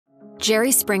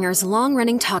Jerry Springer's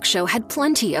long-running talk show had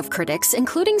plenty of critics,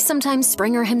 including sometimes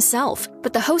Springer himself.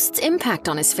 But the host's impact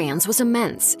on his fans was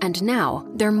immense, and now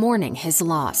they're mourning his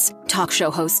loss. Talk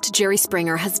show host Jerry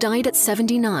Springer has died at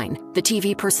 79. The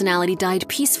TV personality died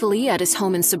peacefully at his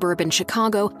home in suburban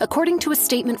Chicago, according to a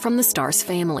statement from the star's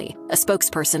family. A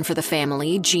spokesperson for the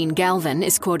family, Jean Galvin,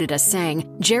 is quoted as saying,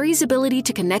 "Jerry's ability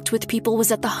to connect with people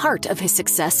was at the heart of his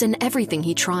success in everything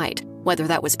he tried. Whether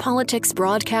that was politics,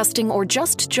 broadcasting, or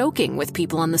just joking with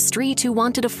people on the street who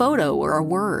wanted a photo or a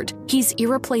word. He's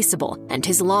irreplaceable, and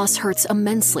his loss hurts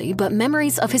immensely, but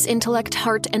memories of his intellect,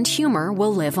 heart, and humor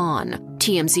will live on."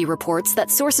 TMZ reports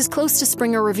that sources close to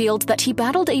Springer revealed that he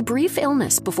battled a brief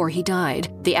illness before he died.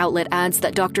 The outlet adds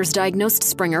that doctors diagnosed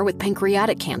Springer with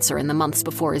pancreatic cancer in the months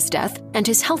before his death, and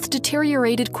his health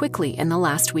deteriorated quickly in the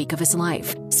last week of his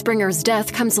life. Springer's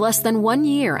death comes less than 1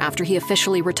 year after he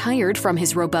officially retired from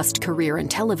his robust career in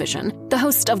television. The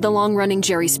host of the long-running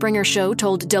Jerry Springer Show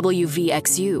told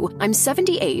WVXU, "I'm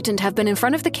 78 and have been in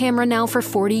front of the camera now for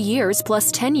 40 years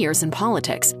plus 10 years in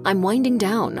politics. I'm winding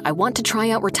down. I want to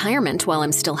try out retirement while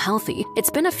I'm still healthy. It's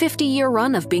been a 50-year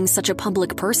run of being such a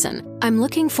public person. I'm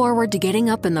looking forward to getting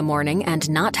up in the morning and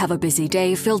not have a busy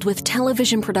day filled with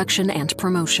television production and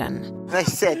promotion." They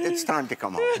said it's time to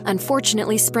come home.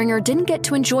 Unfortunately, Springer didn't get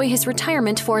to enjoy his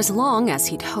retirement for as long as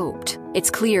he'd hoped. It's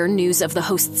clear news of the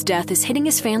host's death is hitting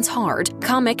his fans hard.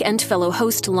 Comic and fellow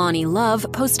host Lonnie Love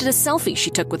posted a selfie she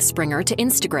took with Springer to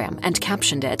Instagram and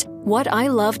captioned it, "What I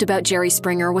loved about Jerry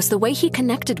Springer was the way he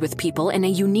connected with people in a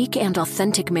unique and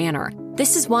authentic manner.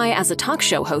 This is why, as a talk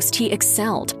show host, he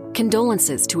excelled.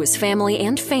 Condolences to his family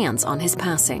and fans on his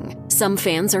passing." Some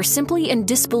fans are simply in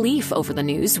disbelief over the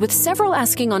news, with several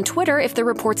asking on Twitter if the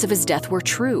reports of his death were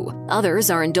true. Others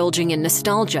are indulging in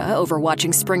nostalgia over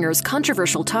watching Springer's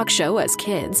controversial talk show as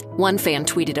kids. One fan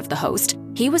tweeted of the host,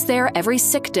 "He was there every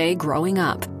sick day growing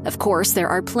up." Of course, there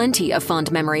are plenty of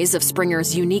fond memories of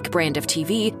Springer's unique brand of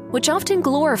TV, which often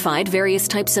glorified various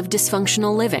types of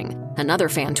dysfunctional living. Another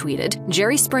fan tweeted,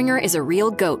 "Jerry Springer is a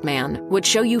real goat man. Would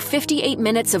show you 58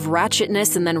 minutes of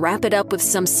ratchetness and then wrap it up with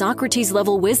some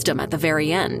Socrates-level wisdom at the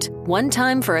very end. One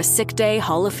time for a sick day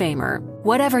Hall of Famer."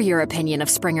 Whatever your opinion of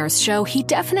Springer's show, he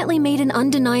definitely made an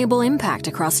undeniable impact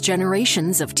across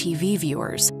generations of TV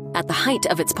viewers. At the height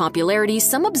of its popularity,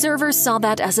 some observers saw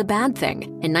that as a bad thing.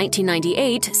 In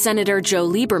 1998, Senator Joe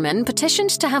Lieberman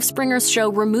petitioned to have Springer's show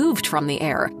removed from the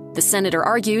air. The senator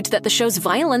argued that the show's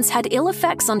violence had ill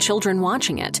effects on children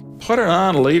watching it. Put it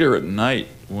on later at night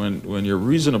when you're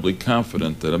reasonably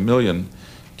confident that 1 million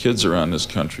kids around this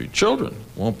country, children,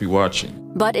 won't be watching.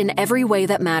 But in every way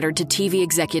that mattered to TV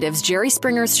executives, Jerry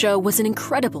Springer's show was an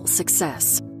incredible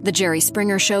success. The Jerry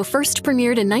Springer Show first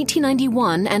premiered in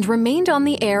 1991 and remained on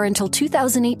the air until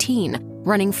 2018,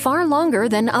 running far longer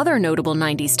than other notable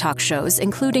 90s talk shows,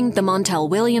 including The Montel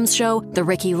Williams Show, The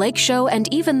Ricky Lake Show,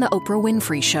 and even The Oprah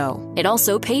Winfrey Show. It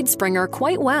also paid Springer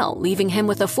quite well, leaving him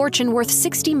with a fortune worth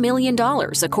 $60 million,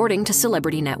 according to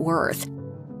Celebrity Net Worth.